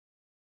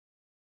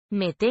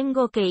Me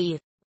tengo que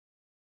ir.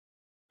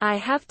 I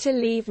have to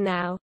leave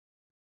now.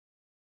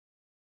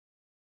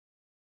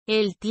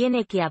 Él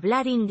tiene que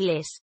hablar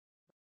inglés.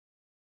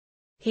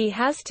 He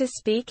has to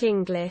speak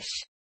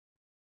English.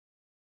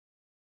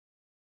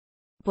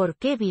 ¿Por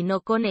qué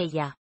vino con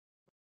ella?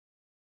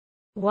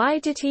 Why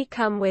did he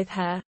come with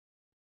her?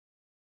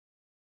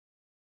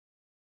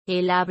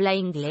 ¿Él habla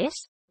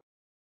inglés?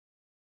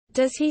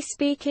 Does he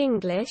speak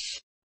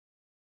English?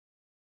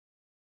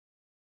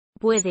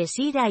 Puedes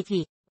ir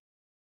allí.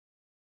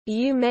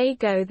 You may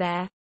go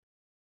there.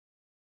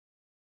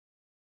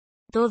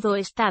 Todo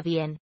está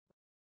bien.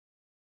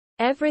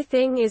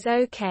 Everything is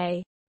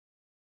okay.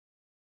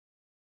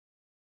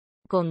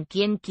 ¿Con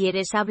quién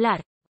quieres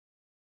hablar?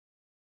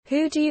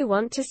 Who do you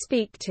want to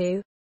speak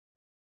to?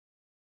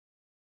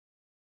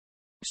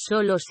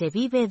 Solo se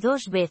vive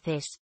 2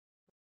 veces.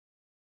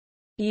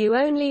 You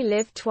only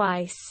live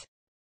twice.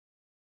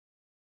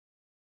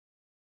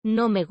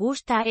 No me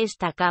gusta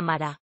esta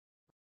cámara.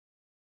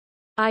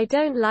 I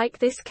don't like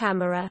this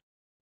camera.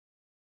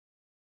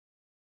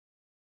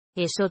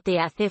 ¿Eso te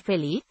hace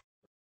feliz?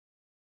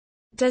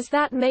 Does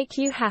that make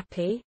you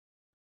happy?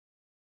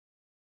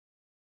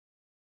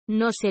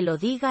 No se lo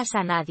digas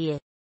a nadie.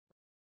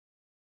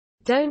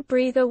 Don't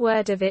breathe a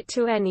word of it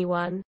to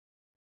anyone.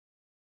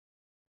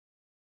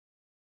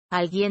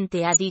 ¿Alguien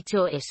te ha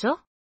dicho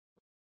eso?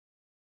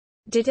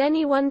 Did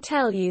anyone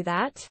tell you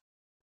that?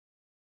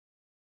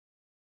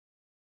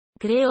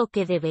 Creo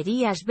que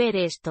deberías ver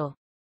esto.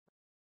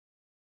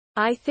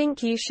 I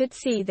think you should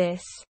see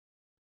this.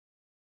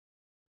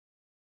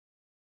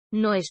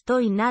 No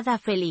estoy nada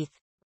feliz.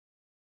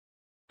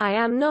 I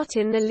am not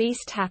in the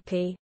least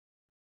happy.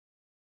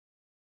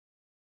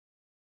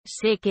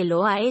 Sé que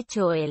lo ha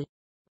hecho él.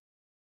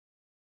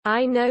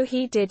 I know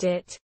he did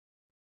it.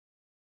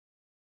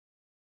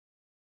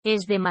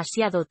 Es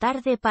demasiado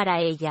tarde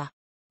para ella.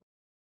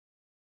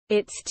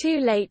 It's too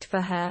late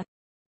for her.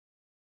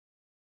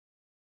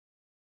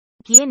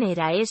 ¿Quién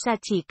era esa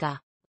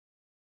chica?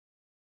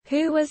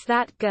 Who was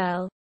that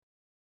girl?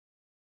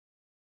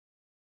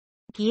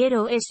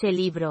 Quiero ese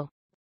libro.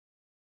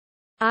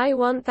 I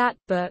want that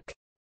book.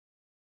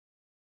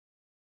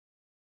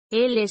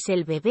 Él es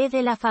el bebé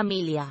de la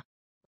familia.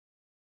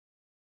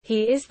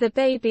 He is the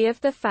baby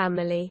of the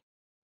family.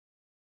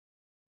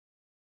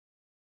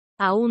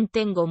 Aún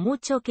tengo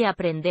mucho que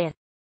aprender.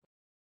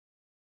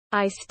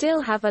 I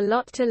still have a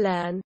lot to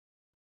learn.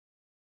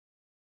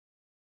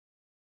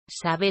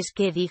 ¿Sabes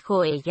qué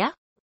dijo ella?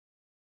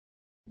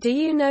 Do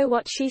you know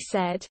what she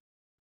said?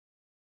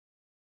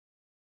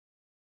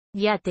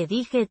 Ya te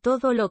dije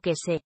todo lo que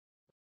sé.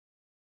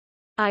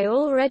 I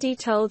already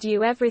told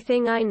you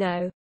everything I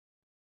know.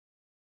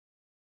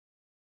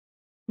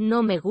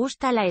 No me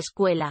gusta la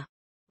escuela.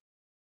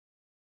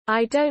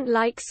 I don't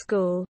like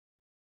school.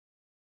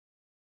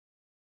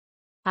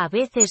 A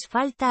veces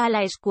falta a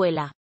la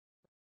escuela.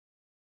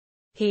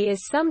 He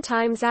is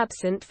sometimes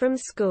absent from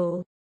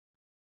school.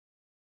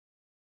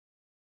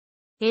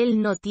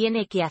 Él no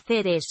tiene que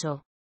hacer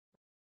eso.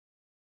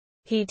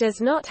 He does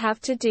not have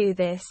to do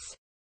this.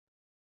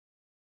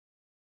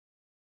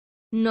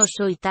 No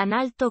soy tan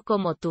alto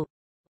como tú.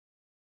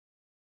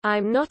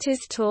 I'm not as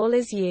tall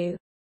as you.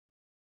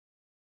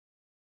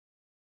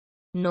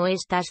 ¿No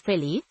estás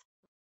feliz?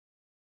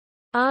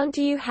 Aren't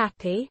you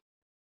happy?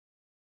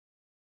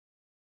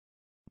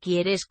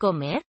 ¿Quieres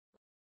comer?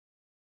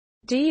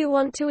 Do you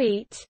want to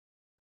eat?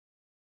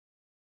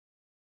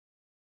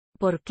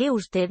 ¿Por qué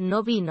usted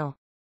no vino?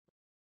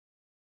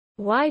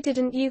 Why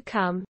didn't you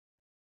come?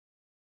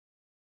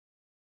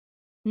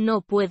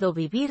 No puedo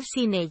vivir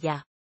sin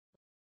ella.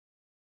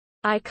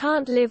 I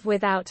can't live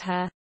without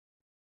her.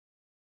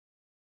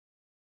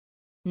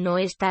 ¿No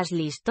estás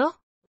listo?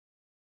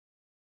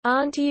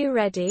 Aren't you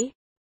ready?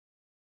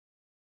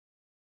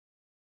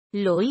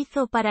 Lo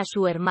hizo para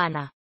su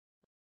hermana.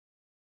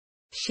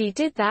 She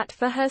did that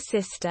for her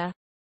sister.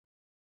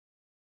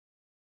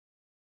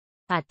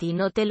 ¿A ti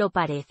no te lo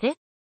parece?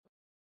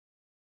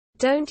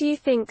 Don't you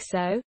think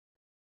so?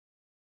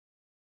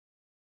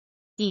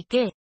 ¿Y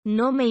qué?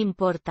 No me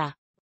importa.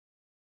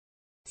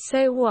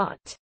 So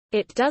what?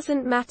 It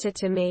doesn't matter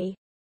to me.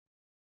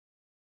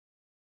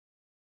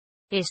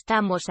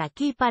 Estamos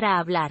aquí para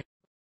hablar.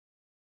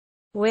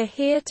 We're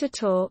here to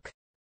talk.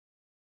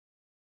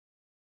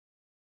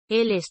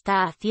 Él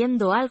está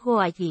haciendo algo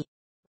allí.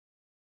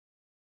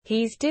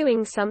 He's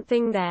doing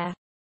something there.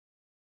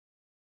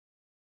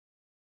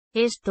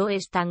 Esto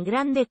es tan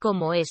grande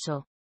como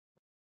eso.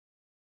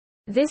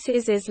 This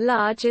is as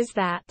large as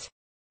that.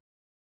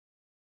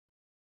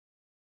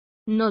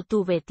 No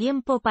tuve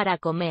tiempo para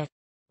comer.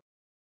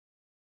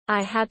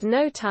 I had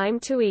no time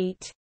to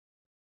eat.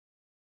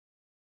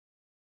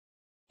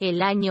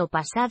 El año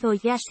pasado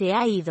ya se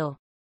ha ido.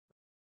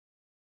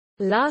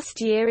 Last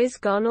year is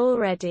gone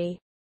already.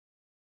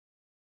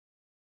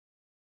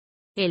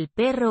 El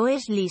perro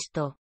es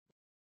listo.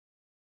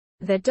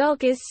 The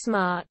dog is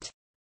smart.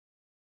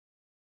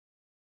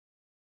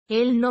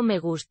 Él no me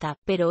gusta,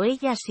 pero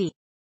ella sí.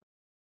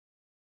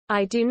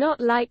 I do not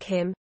like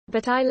him,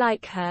 but I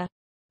like her.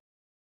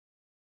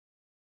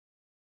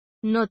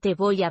 No te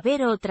voy a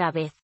ver otra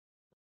vez.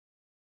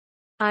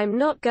 I'm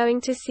not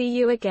going to see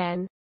you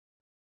again.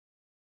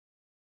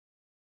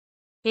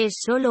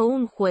 Es solo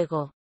un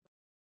juego.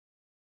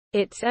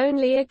 It's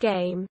only a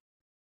game.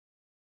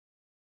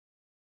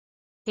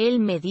 Él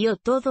me dio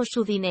todo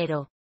su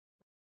dinero.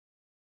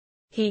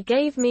 He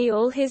gave me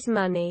all his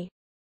money.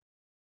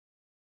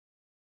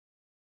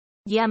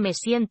 Ya me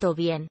siento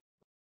bien.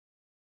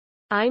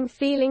 I'm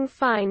feeling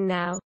fine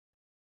now.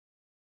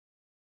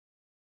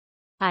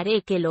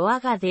 Haré que lo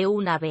haga de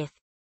una vez.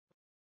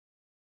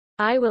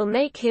 I will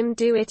make him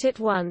do it at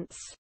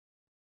once.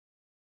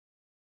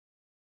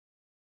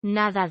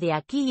 Nada de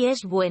aquí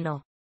es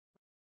bueno.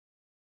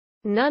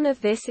 None of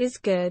this is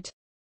good.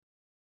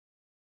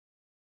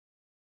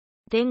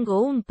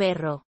 Tengo un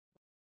perro.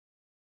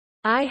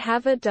 I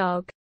have a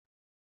dog.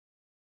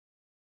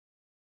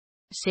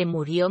 ¿Se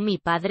murió mi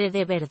padre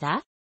de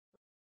verdad?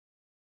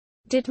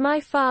 Did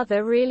my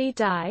father really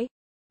die?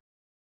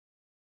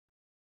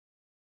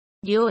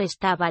 Yo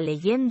estaba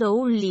leyendo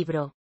un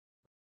libro.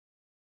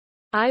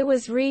 I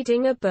was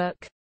reading a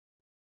book.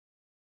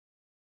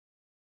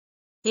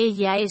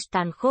 Ella es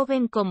tan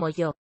joven como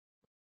yo.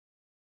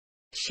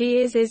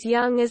 She is as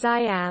young as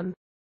I am.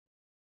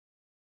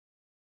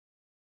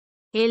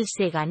 Él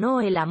se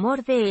ganó el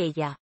amor de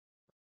ella.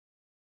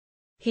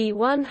 He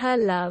won her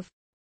love.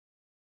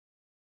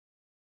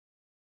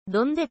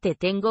 ¿Dónde te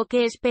tengo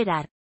que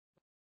esperar?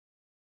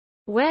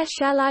 Where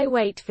shall I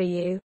wait for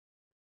you?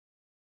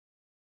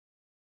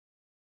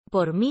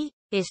 Por mí,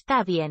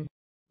 está bien.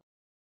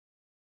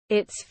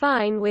 It's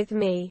fine with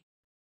me.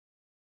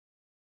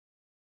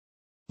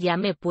 ¿Ya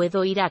me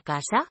puedo ir a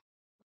casa?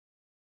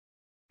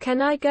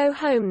 Can I go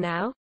home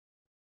now?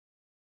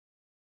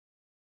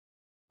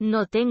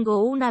 No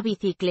tengo una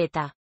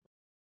bicicleta.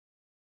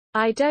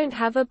 I don't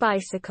have a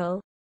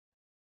bicycle.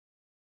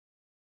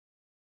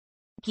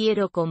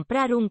 Quiero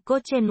comprar un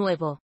coche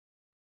nuevo.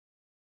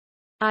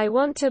 I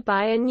want to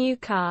buy a new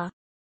car.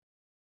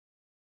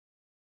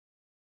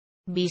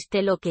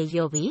 ¿Viste lo que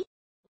yo vi?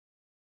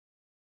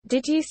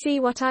 Did you see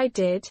what I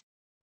did?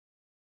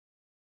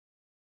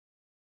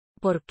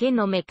 ¿Por qué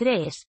no me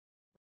crees?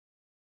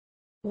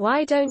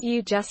 Why don't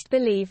you just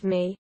believe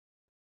me?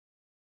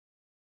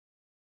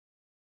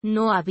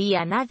 No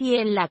había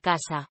nadie en la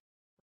casa.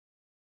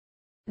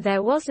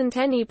 There wasn't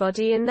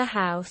anybody in the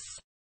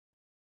house.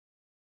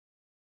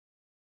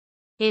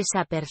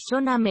 Esa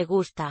persona me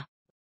gusta.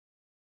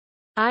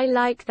 I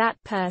like that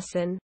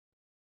person.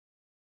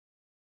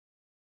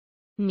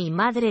 Mi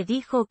madre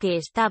dijo que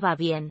estaba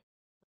bien.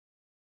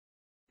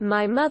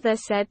 My mother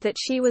said that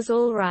she was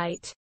all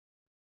right.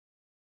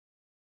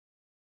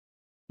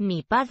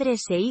 Mi padre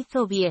se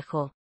hizo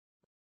viejo.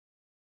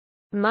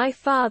 My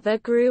father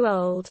grew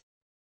old.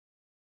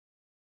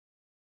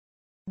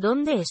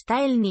 ¿Dónde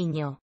está el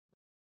niño?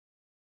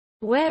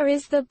 Where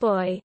is the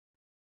boy?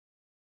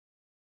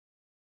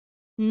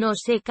 No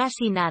sé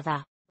casi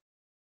nada.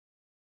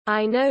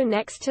 I know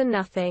next to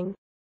nothing.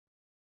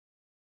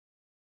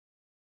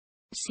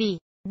 Sí,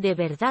 de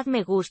verdad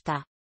me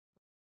gusta.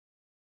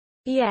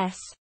 Yes.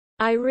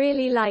 I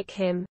really like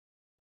him.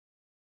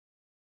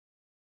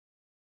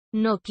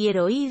 No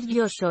quiero ir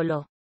yo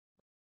solo.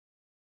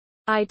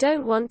 I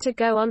don't want to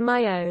go on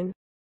my own.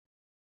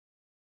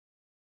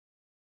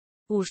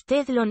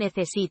 Usted lo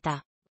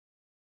necesita.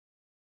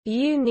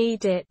 You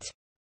need it.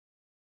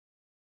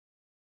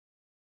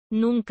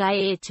 Nunca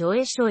he hecho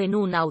eso en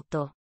un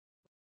auto.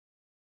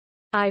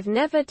 I've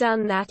never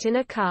done that in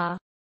a car.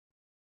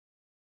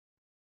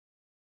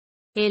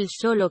 Él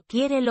solo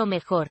quiere lo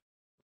mejor.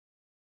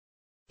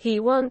 He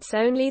wants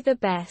only the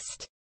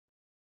best.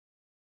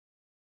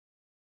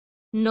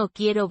 No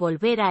quiero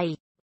volver ahí.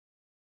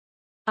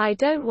 I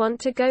don't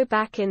want to go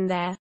back in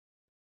there.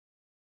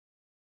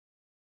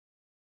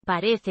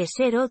 Parece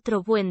ser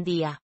otro buen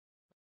día.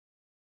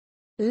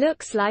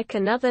 Looks like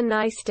another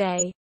nice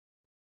day.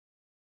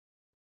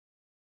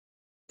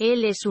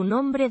 Él es un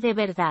hombre de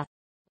verdad.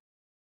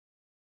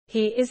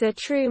 He is a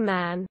true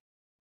man.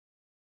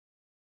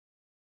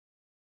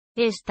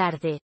 Es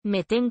tarde,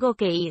 me tengo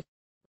que ir.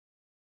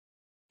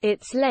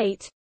 It's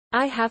late.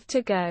 I have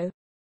to go.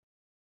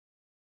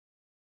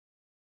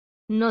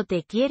 No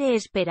te quiere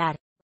esperar.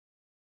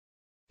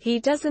 He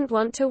doesn't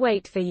want to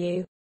wait for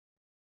you.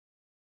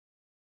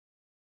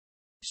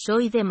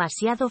 Soy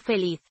demasiado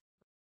feliz.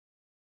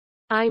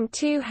 I'm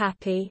too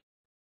happy.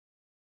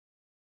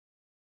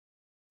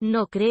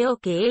 No creo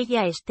que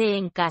ella esté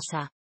en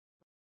casa.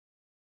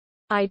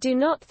 I do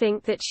not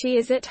think that she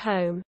is at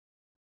home.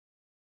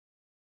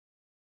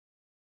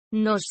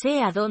 No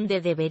sé a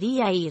dónde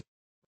debería ir.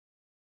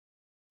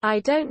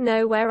 I don't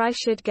know where I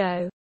should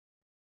go.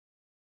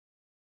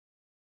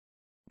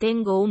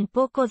 Tengo un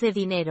poco de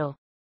dinero.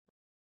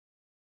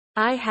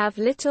 I have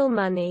little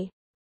money.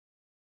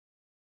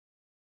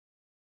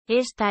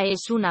 Esta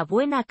es una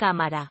buena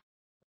cámara.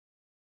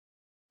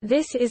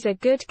 This is a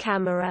good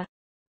camera.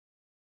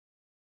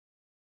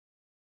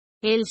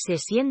 Él se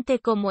siente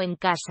como en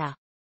casa.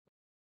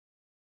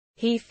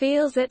 He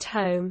feels at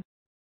home.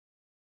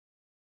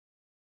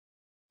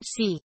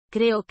 Sí,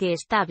 creo que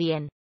está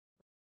bien.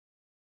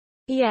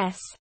 Yes.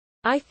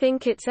 I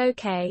think it's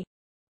okay.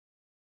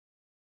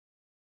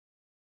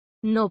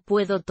 No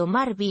puedo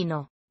tomar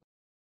vino.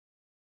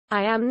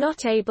 I am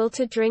not able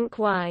to drink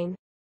wine.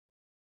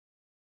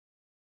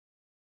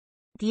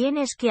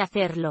 Tienes que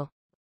hacerlo.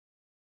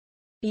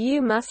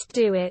 You must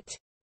do it.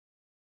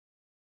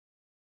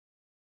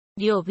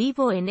 Yo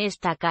vivo en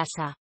esta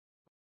casa.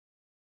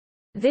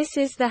 This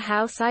is the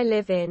house I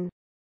live in.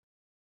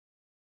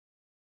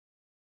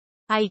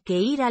 Hay que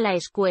ir a la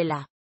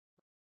escuela.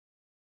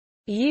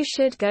 You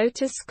should go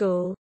to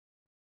school.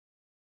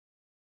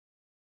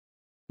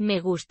 Me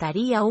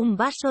gustaría un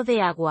vaso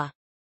de agua.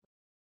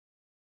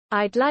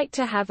 I'd like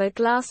to have a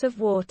glass of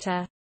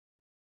water.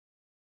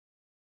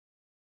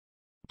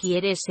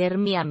 ¿Quieres ser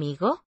mi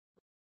amigo?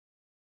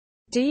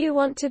 Do you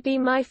want to be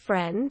my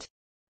friend?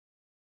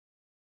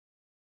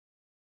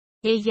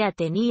 Ella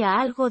tenía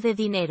algo de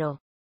dinero.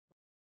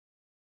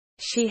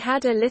 She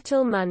had a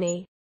little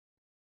money.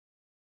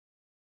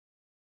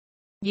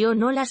 Yo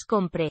no las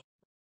compré.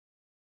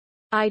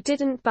 I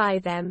didn't buy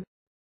them.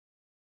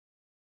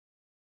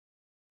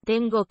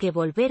 Tengo que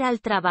volver al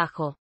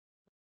trabajo.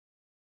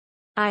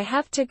 I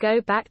have to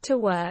go back to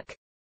work.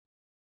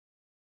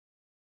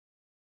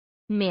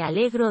 Me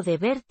alegro de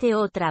verte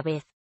otra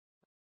vez.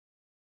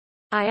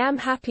 I am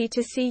happy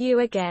to see you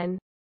again.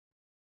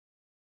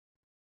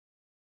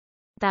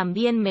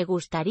 También me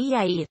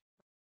gustaría ir.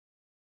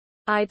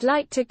 I'd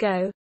like to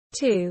go,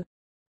 too.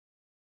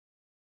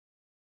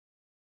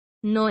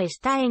 No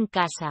está en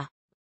casa.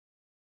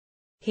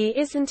 He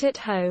isn't at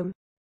home.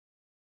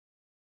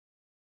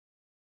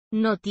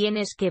 No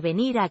tienes que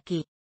venir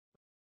aquí.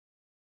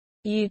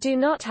 You do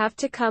not have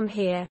to come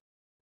here.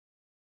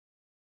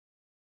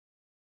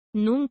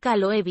 Nunca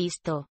lo he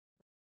visto.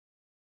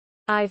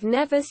 I've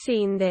never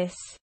seen this.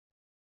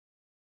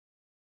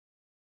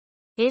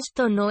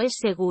 Esto no es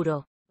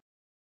seguro.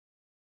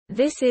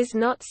 This is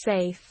not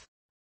safe.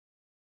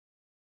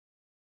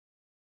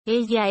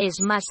 Ella es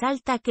más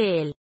alta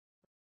que él.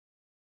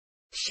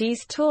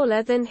 She's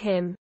taller than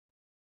him.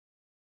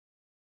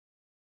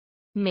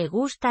 Me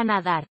gusta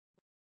nadar.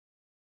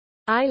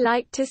 I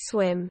like to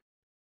swim.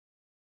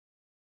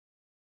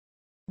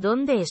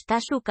 ¿Dónde está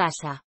su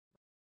casa?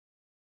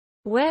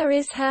 Where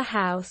is her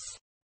house?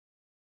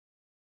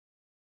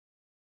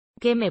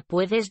 ¿Qué me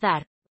puedes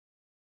dar?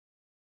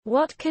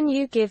 What can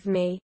you give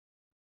me?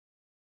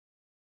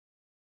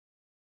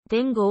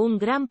 Tengo un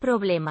gran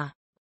problema.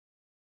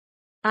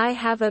 I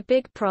have a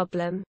big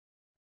problem.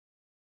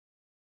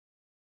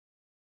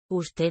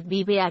 ¿Usted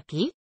vive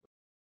aquí?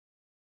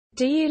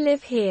 Do you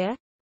live here?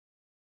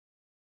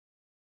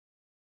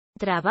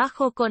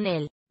 Trabajo con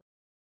él.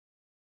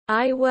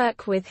 I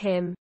work with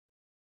him.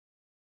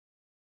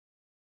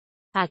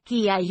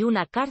 Aquí hay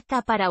una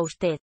carta para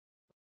usted.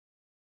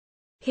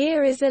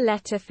 Here is a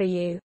letter for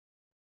you.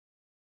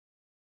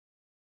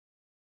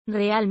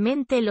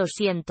 Realmente lo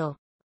siento.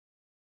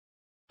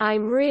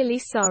 I'm really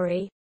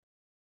sorry.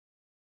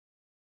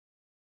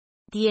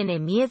 Tiene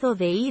miedo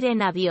de ir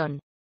en avión.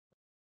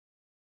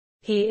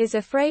 He is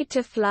afraid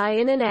to fly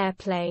in an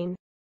airplane.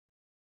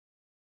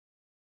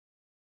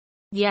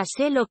 Ya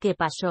sé lo que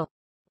pasó.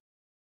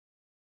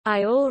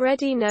 I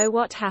already know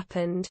what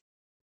happened.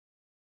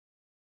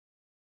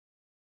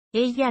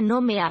 Ella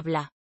no me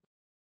habla.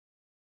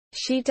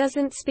 She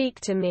doesn't speak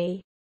to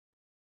me.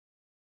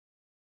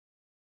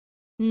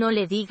 No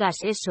le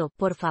digas eso,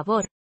 por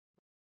favor.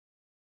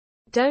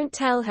 Don't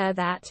tell her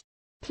that.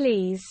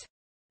 Please.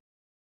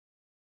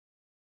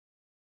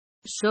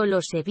 Solo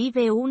se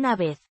vive una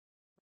vez.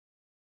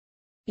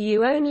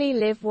 You only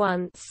live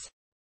once.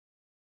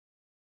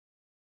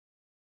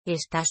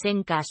 ¿Estás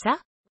en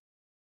casa?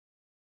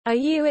 Are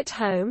you at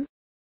home?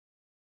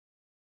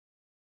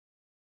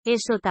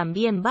 Eso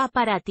también va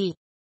para ti.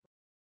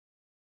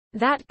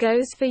 That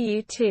goes for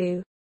you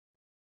too.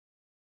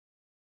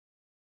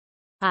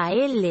 A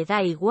él le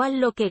da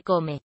igual lo que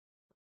come.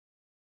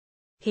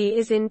 He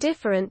is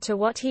indifferent to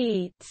what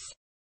he eats.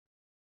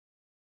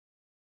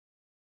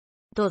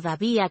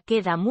 Todavía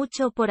queda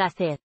mucho por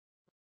hacer.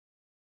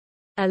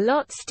 A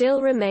lot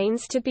still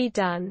remains to be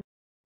done.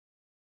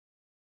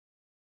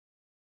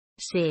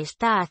 Se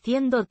está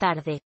haciendo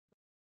tarde.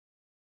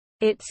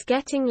 It's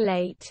getting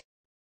late.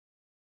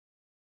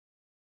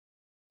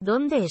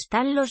 ¿Dónde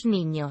están los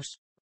niños?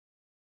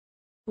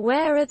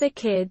 Where are the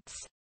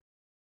kids?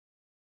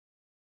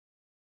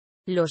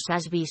 ¿Los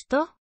has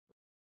visto?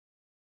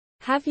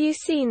 Have you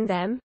seen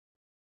them?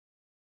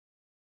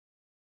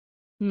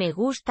 Me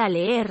gusta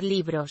leer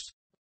libros.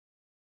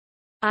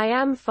 I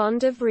am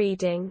fond of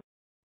reading.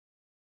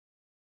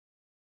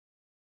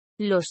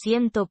 Lo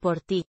siento por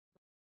ti.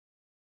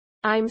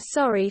 I'm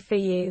sorry for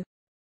you.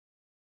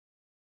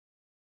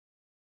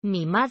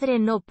 Mi madre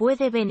no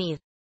puede venir.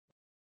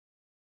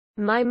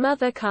 My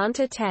mother can't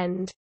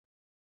attend.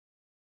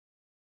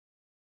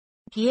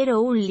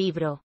 Quiero un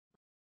libro.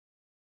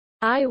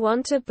 I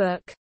want a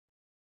book.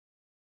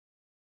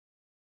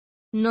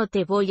 No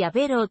te voy a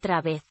ver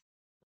otra vez.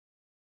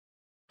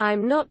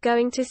 I'm not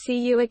going to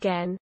see you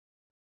again.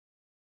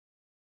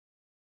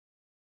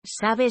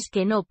 Sabes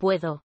que no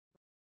puedo.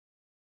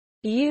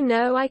 You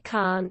know I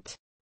can't.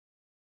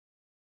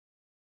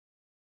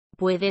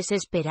 ¿Puedes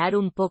esperar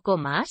un poco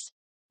más?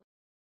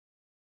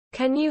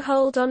 Can you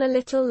hold on a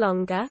little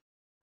longer?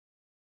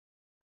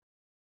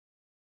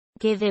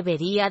 ¿Qué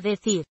debería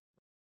decir?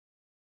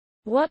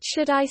 What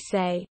should I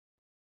say?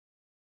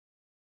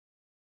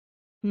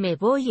 Me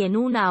voy en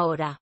una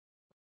hora.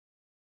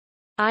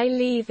 I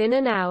leave in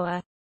an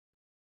hour.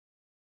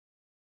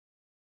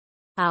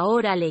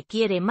 Ahora le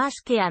quiere más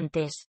que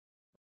antes.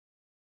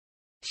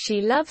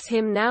 She loves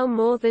him now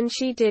more than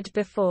she did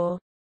before.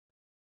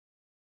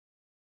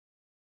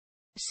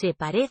 Se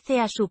parece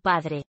a su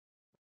padre.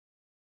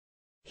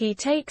 He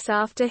takes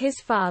after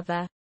his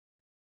father.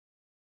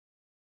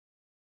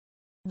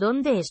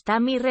 ¿Dónde está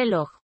mi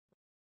reloj?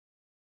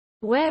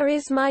 Where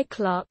is my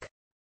clock?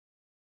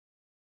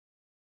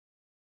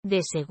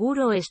 De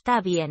seguro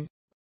está bien.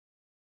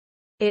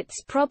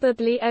 It's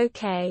probably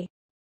okay.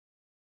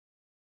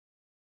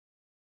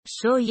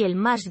 Soy el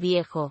más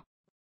viejo.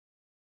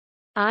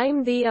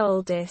 I'm the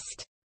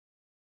oldest.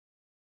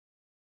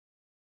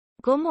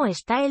 ¿Cómo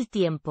está el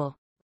tiempo?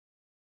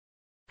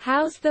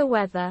 How's the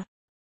weather?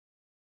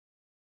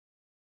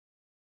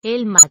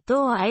 Él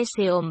mató a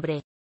ese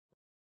hombre.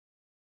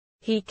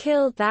 He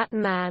killed that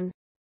man.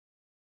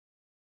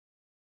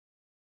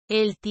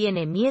 Él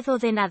tiene miedo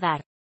de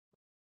nadar.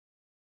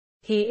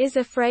 He is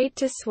afraid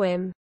to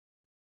swim.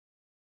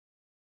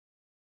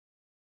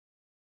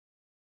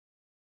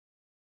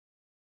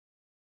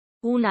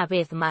 Una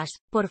vez más,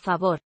 por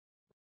favor.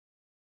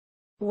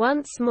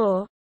 Once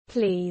more,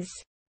 please.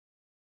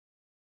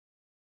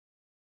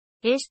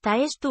 Esta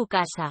es tu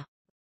casa.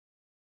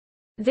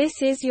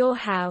 This is your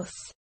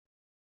house.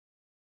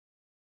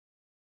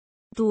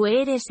 Tú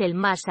eres el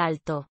más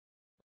alto.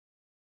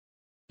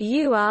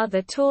 You are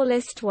the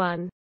tallest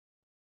one.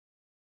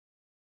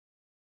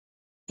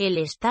 El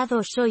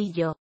estado soy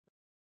yo.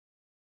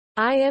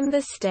 I am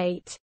the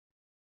state.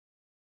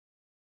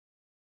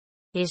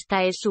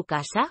 ¿Esta es su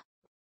casa?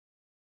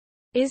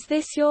 Is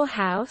this your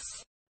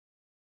house?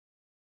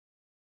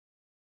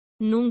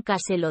 Nunca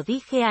se lo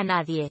dije a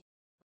nadie.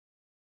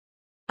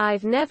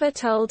 I've never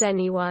told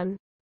anyone.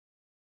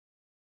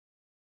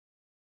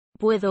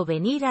 Puedo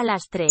venir a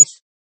las 3.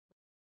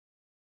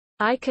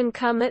 I can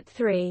come at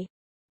 3.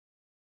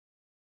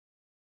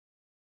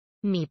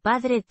 Mi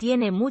padre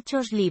tiene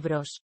muchos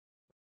libros.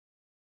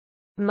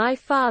 My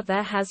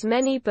father has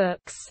many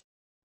books.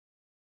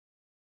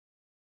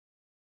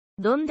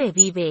 ¿Dónde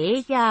vive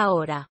ella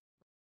ahora?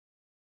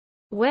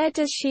 Where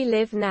does she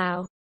live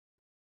now?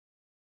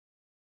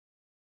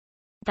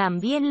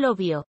 También lo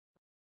vio.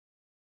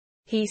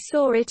 He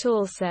saw it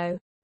also.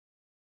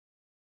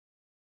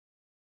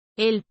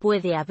 Él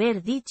puede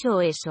haber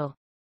dicho eso.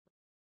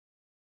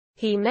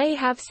 He may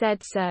have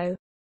said so.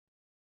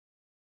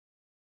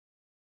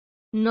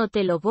 No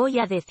te lo voy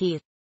a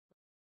decir.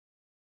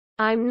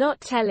 I'm not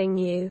telling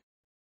you.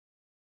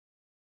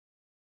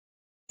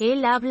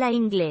 Él habla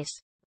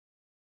inglés.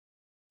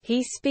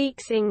 He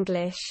speaks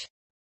English.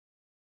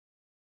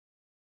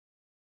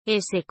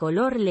 Ese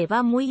color le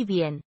va muy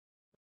bien.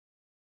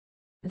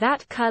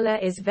 That color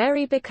is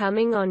very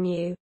becoming on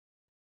you.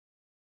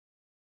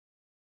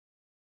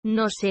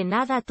 No sé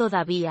nada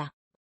todavía.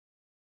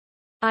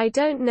 I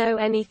don't know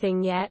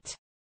anything yet.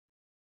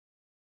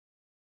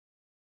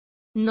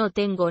 No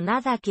tengo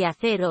nada que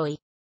hacer hoy.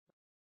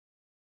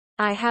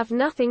 I have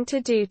nothing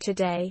to do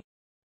today.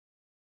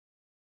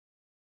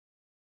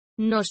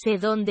 No sé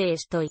dónde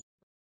estoy.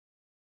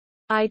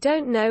 I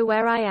don't know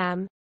where I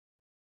am.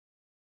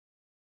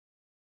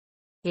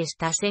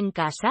 ¿Estás en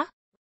casa?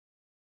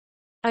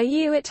 Are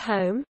you at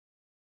home?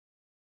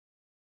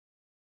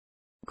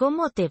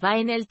 ¿Cómo te va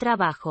en el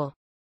trabajo?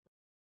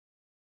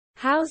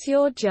 How's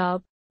your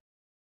job?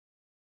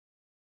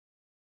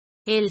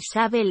 Él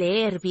sabe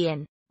leer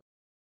bien.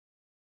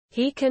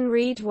 He can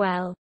read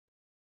well.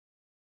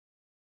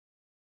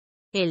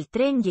 El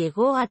tren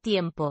llegó a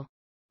tiempo.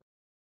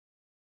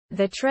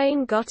 The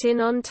train got in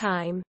on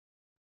time.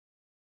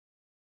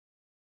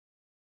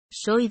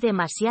 Soy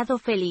demasiado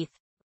feliz.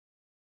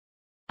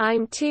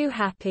 I'm too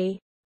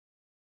happy.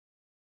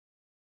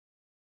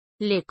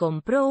 Le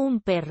compró un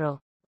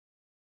perro.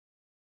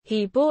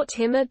 He bought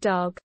him a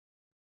dog.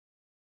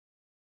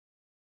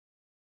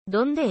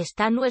 ¿Dónde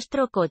está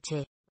nuestro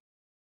coche?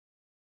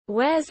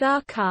 Where's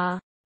our car?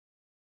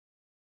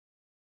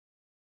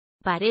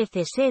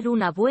 Parece ser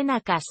una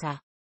buena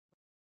casa.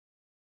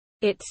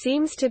 It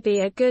seems to be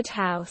a good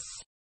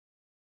house.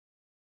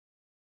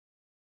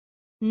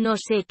 No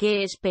sé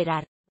qué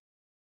esperar.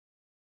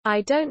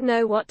 I don't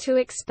know what to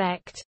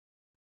expect.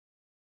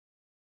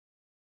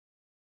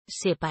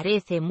 Se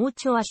parece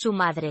mucho a su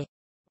madre.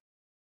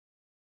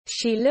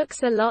 She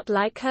looks a lot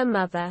like her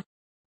mother.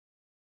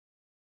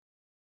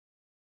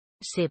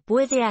 Se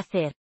puede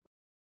hacer.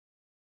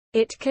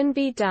 It can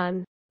be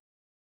done.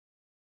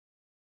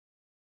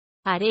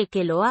 Haré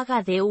que lo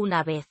haga de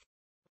una vez.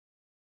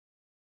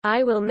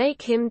 I will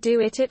make him do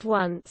it at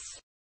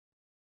once.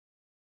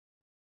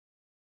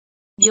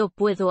 Yo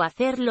puedo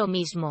hacer lo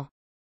mismo.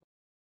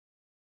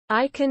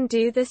 I can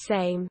do the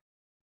same.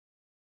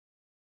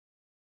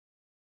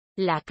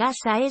 La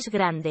casa es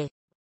grande.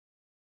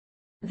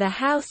 The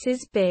house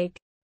is big.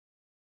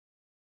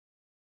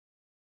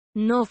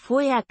 No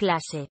fue a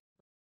clase.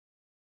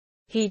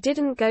 He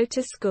didn't go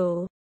to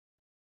school.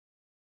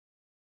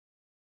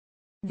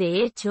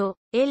 De hecho,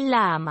 él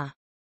la ama.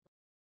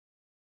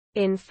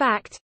 In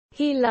fact,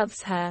 he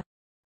loves her.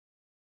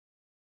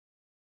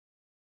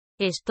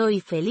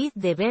 Estoy feliz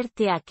de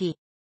verte aquí.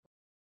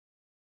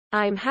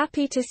 I'm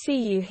happy to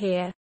see you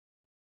here.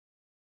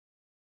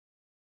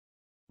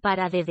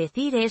 Para de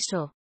decir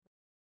eso.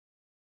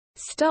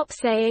 Stop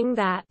saying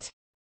that.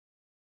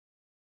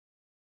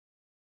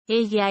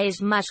 Ella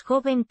es más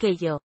joven que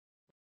yo.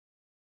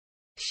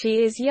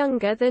 She is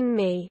younger than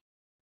me.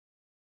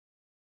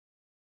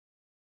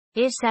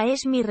 Esa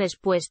es mi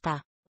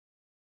respuesta.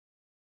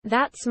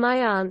 That's my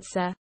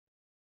answer.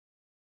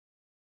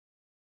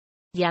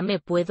 ¿Ya me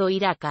puedo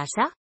ir a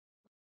casa?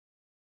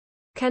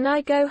 Can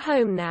I go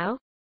home now?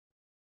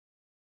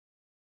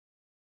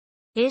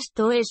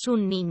 Esto es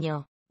un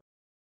niño.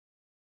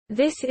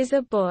 This is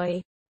a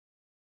boy.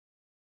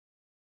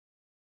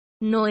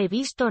 No he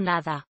visto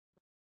nada.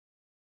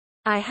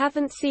 I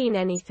haven't seen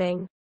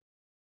anything.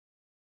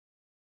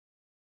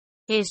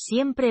 Es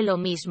siempre lo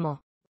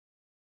mismo.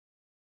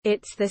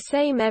 It's the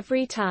same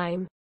every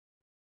time.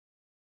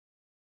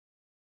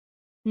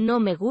 No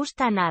me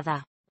gusta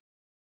nada.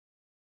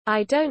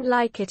 I don't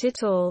like it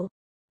at all.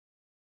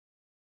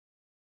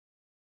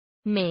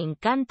 Me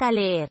encanta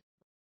leer.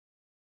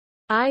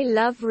 I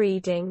love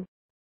reading.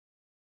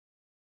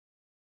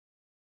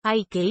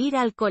 Hay que ir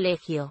al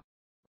colegio.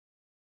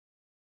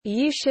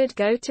 You should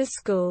go to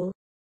school.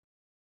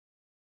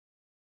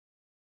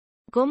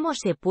 ¿Cómo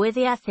se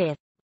puede hacer?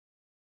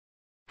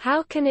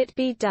 How can it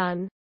be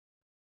done?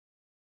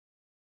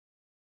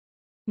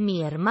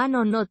 Mi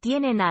hermano no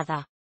tiene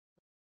nada.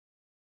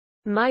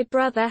 My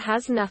brother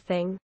has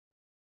nothing.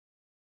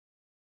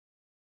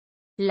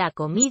 La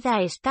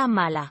comida está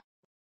mala.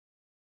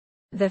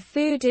 The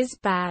food is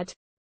bad.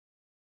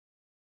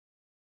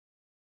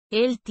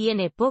 Él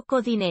tiene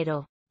poco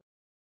dinero.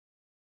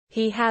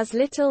 He has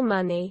little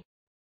money.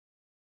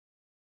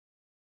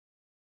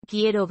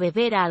 Quiero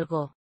beber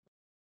algo.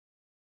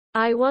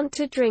 I want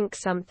to drink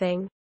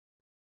something.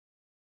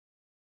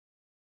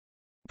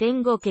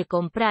 Tengo que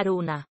comprar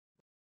una.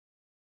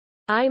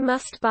 I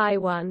must buy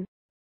one.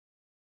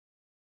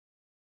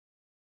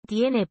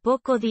 Tiene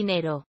poco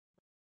dinero.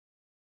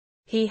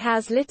 He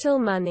has little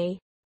money.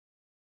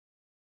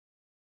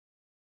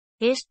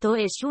 Esto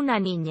es una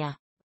niña.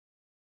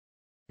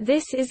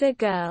 This is a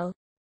girl.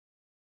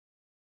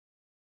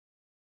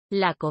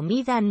 La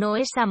comida no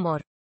es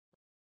amor.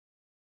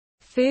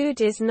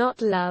 Food is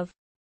not love.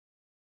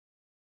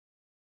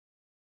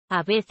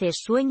 A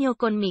veces sueño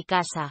con mi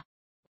casa.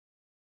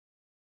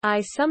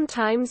 I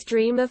sometimes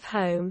dream of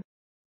home.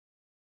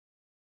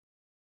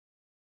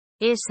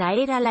 Esa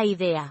era la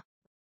idea.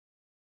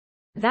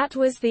 That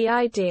was the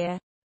idea.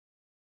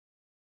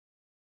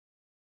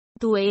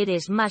 Tú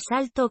eres más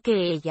alto que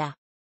ella.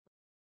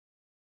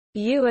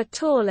 You are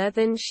taller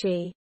than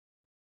she.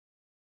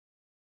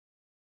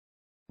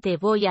 Te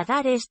voy a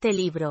dar este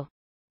libro.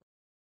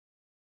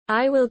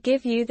 I will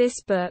give you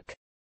this book.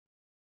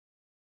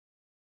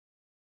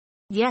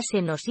 Ya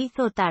se nos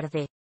hizo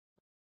tarde.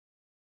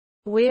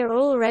 We're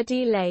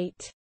already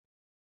late.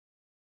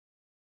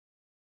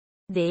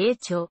 De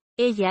hecho,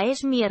 ella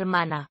es mi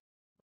hermana.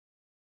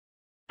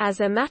 As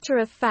a matter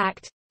of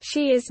fact,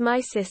 she is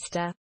my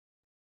sister.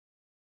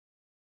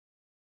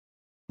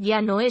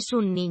 Ya no es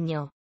un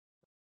niño.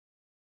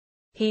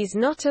 He's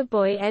not a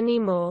boy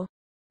anymore.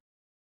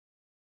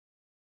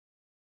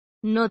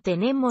 No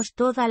tenemos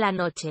toda la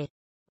noche.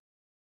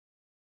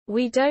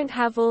 We don't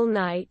have all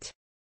night.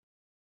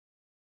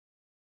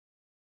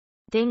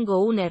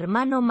 Tengo un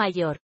hermano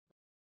mayor.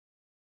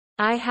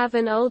 I have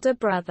an older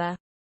brother.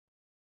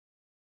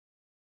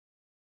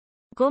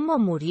 ¿Cómo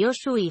murió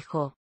su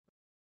hijo?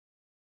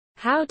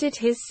 How did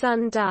his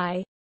son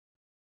die?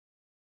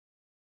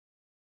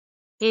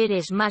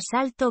 Eres más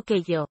alto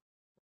que yo.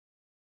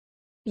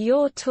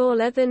 You're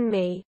taller than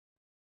me.